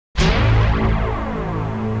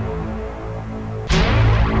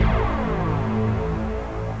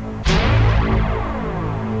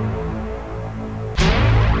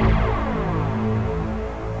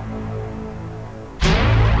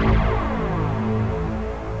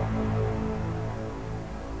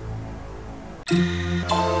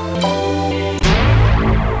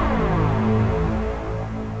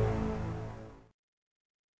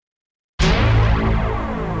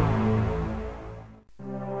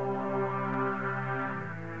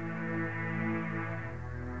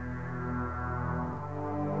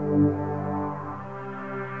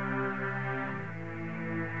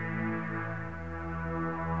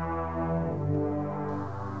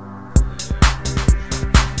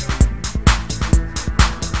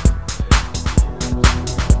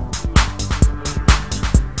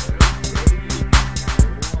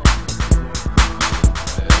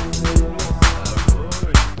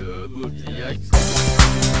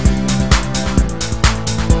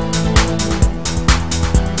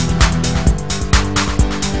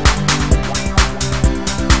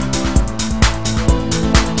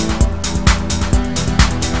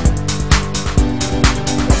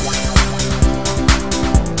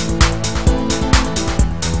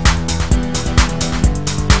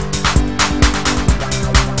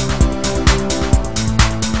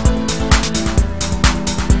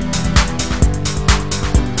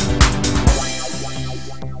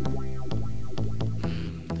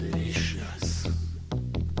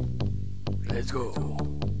Let's go.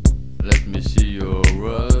 Let me see your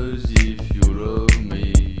eyes if you love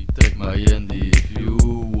me. Take my hand if you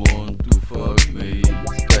want to fuck me.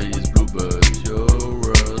 Sky is blue but your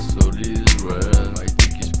soul is red. My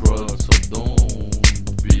dick is proud so don't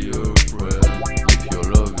be afraid. If your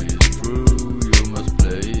love is true you must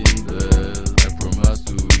play in bed. I promise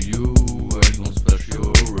to you I don't splash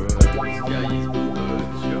your red. Sky is blue but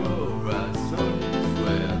your soul is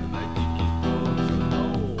red. My dick is proud so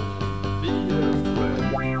don't be afraid.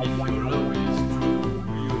 If your love is true,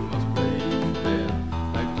 you must play in bed.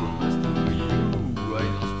 I promise to you, I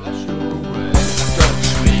don't splash your red. Touch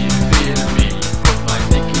me, feel me, put my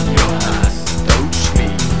dick in your ass. Touch me,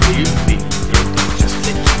 feel me, you don't just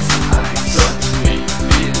licking some eyes. Touch me,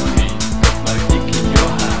 feel me, put my dick in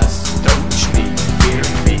your ass. Touch me, feel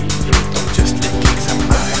me, you don't just licking some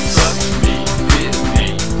eyes. Touch me, feel me,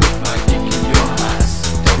 put my dick in your ass.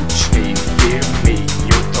 Touch me, feel me,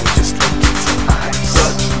 you don't just licking some eyes.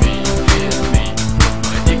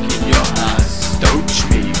 Touch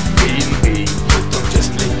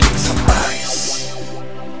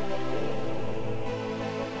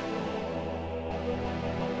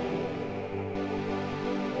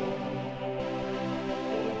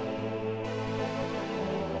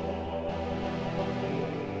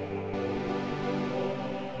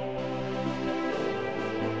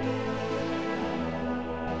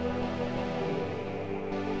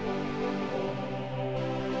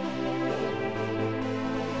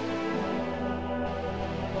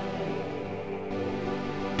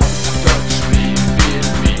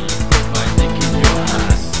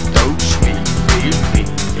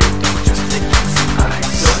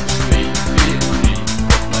me, feel me,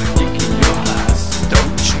 put my dick in your ass.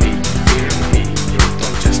 Touch me, feel me, you don't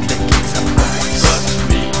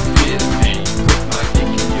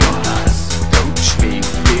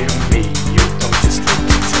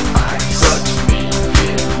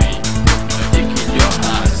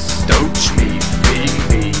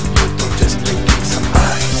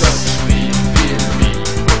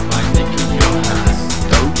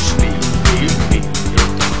just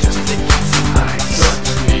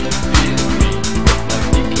licking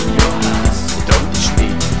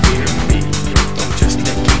some